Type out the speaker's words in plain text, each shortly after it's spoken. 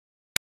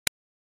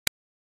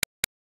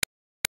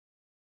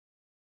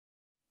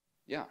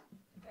Yeah.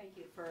 Thank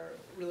you for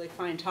a really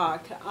fine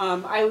talk.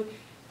 I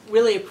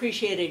really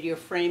appreciated your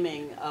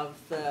framing of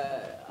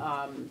the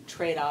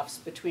trade-offs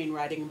between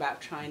writing about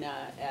China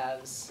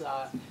as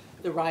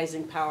the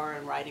rising power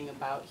and writing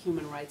about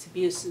human rights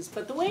abuses.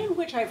 But the way in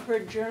which I've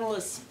heard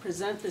journalists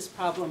present this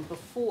problem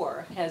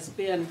before has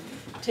been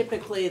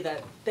typically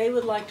that they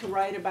would like to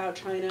write about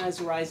China as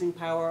a rising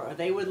power, or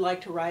they would like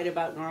to write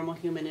about normal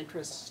human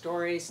interest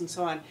stories and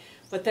so on.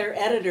 But their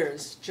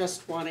editors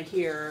just want to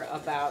hear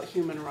about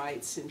human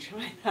rights in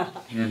China.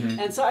 Mm-hmm.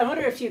 And so I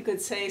wonder if you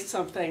could say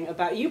something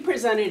about, you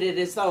presented it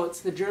as though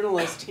it's the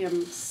journalist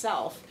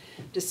himself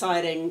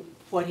deciding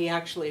what he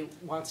actually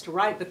wants to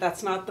write, but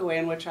that's not the way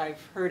in which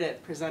I've heard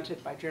it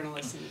presented by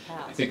journalists in the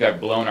past. I think I've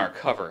blown our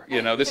cover.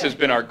 You know, this has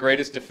been our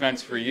greatest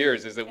defense for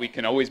years, is that we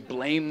can always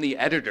blame the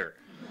editor.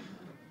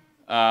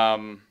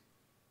 The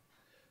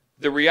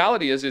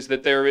reality is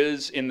that there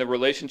is, in the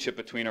relationship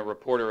between a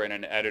reporter and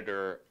an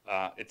editor,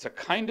 it's a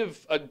kind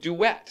of a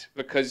duet,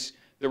 because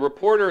the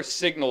reporter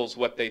signals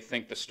what they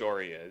think the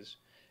story is,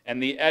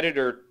 and the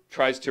editor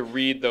tries to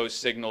read those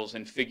signals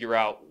and figure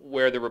out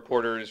where the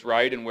reporter is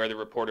right and where the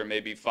reporter may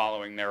be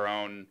following their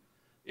own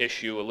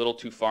issue a little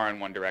too far in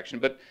one direction.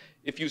 But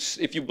if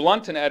you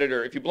blunt an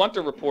editor, if you blunt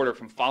a reporter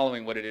from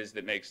following what it is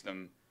that makes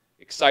them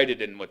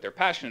excited and what they're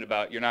passionate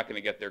about, you're not going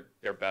to get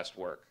their best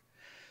work.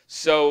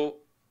 So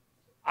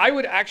I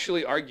would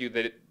actually argue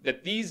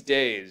that these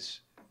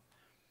days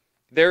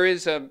there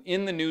is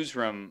in the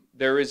newsroom,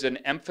 there is an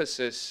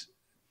emphasis,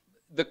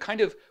 the kind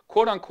of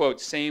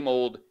quote-unquote same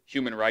old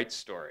human rights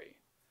story.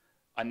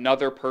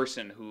 Another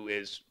person who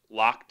is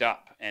locked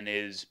up and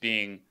is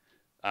being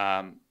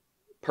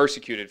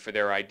persecuted for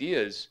their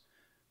ideas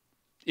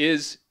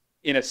is,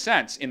 in a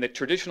sense, in the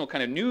traditional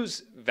kind of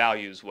news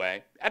values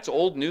way, that's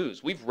old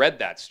news. We've read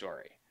that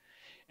story.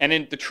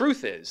 And the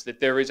truth is that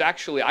there is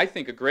actually, I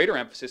think, a greater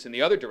emphasis in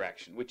the other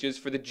direction, which is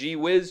for the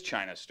Whiz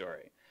China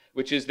story,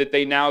 which is that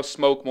they now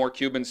smoke more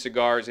Cuban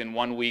cigars in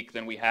 1 week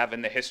than we have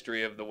in the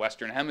history of the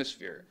Western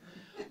Hemisphere.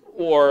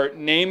 Or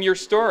name your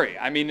story.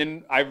 I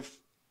mean, I've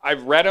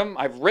read them,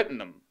 I've written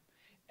them,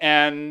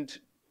 and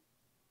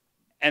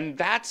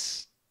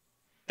that's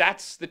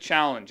the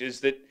challenge. Is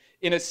that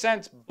in a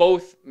sense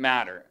both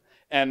matter,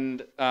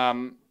 and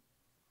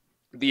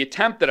the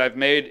attempt that I've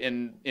made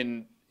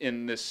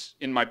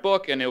in my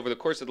book and over the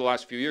course of the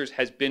last few years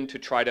has been to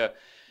try to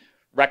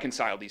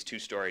reconcile these two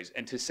stories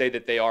and to say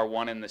that they are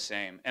one and the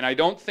same. And I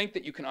don't think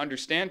that you can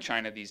understand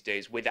China these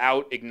days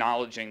without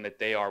acknowledging that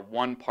they are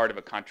one part of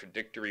a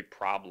contradictory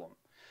problem.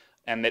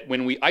 And that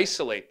when we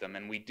isolate them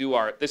and we do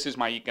this is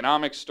my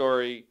economic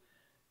story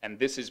and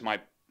this is my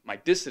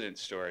dissident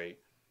story,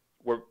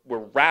 we're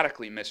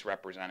radically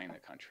misrepresenting the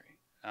country,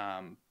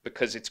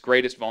 because its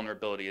greatest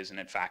vulnerability is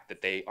in fact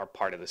that they are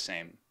part of the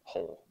same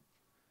whole.